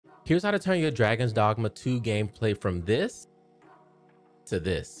Here's how to turn your Dragon's Dogma 2 gameplay from this to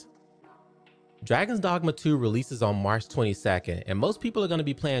this. Dragon's Dogma 2 releases on March 22nd, and most people are going to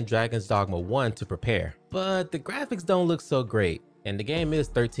be playing Dragon's Dogma 1 to prepare. But the graphics don't look so great, and the game is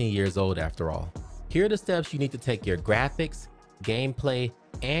 13 years old after all. Here are the steps you need to take your graphics, gameplay,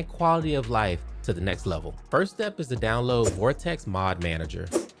 and quality of life to the next level. First step is to download Vortex Mod Manager.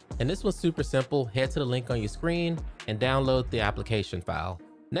 And this one's super simple. Head to the link on your screen and download the application file.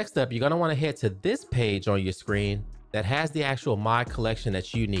 Next up, you're going to want to head to this page on your screen that has the actual mod collection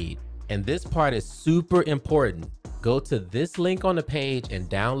that you need. And this part is super important. Go to this link on the page and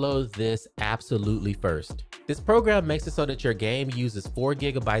download this absolutely first. This program makes it so that your game uses 4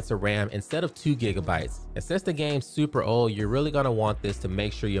 GB of RAM instead of 2 GB. And since the game's super old, you're really gonna want this to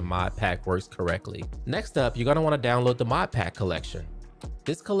make sure your mod pack works correctly. Next up, you're gonna wanna download the mod pack collection.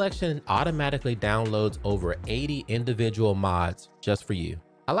 This collection automatically downloads over 80 individual mods just for you.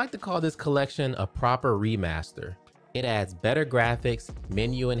 I like to call this collection a proper remaster. It adds better graphics,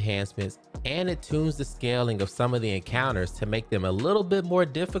 menu enhancements, and it tunes the scaling of some of the encounters to make them a little bit more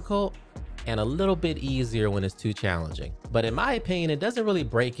difficult and a little bit easier when it's too challenging. But in my opinion, it doesn't really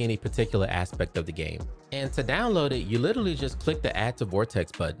break any particular aspect of the game. And to download it, you literally just click the Add to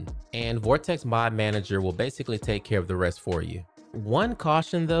Vortex button, and Vortex Mod Manager will basically take care of the rest for you. One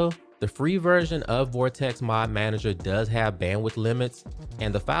caution though, the free version of Vortex Mod Manager does have bandwidth limits,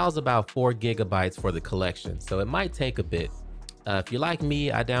 and the file's about 4 GB for the collection, so it might take a bit. If you're like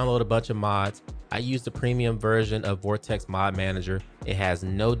me, I download a bunch of mods. I use the premium version of Vortex Mod Manager. It has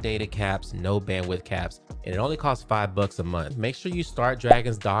no data caps, no bandwidth caps, and it only costs $5 a month. Make sure you start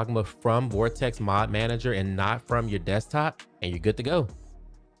Dragon's Dogma from Vortex Mod Manager and not from your desktop, and you're good to go.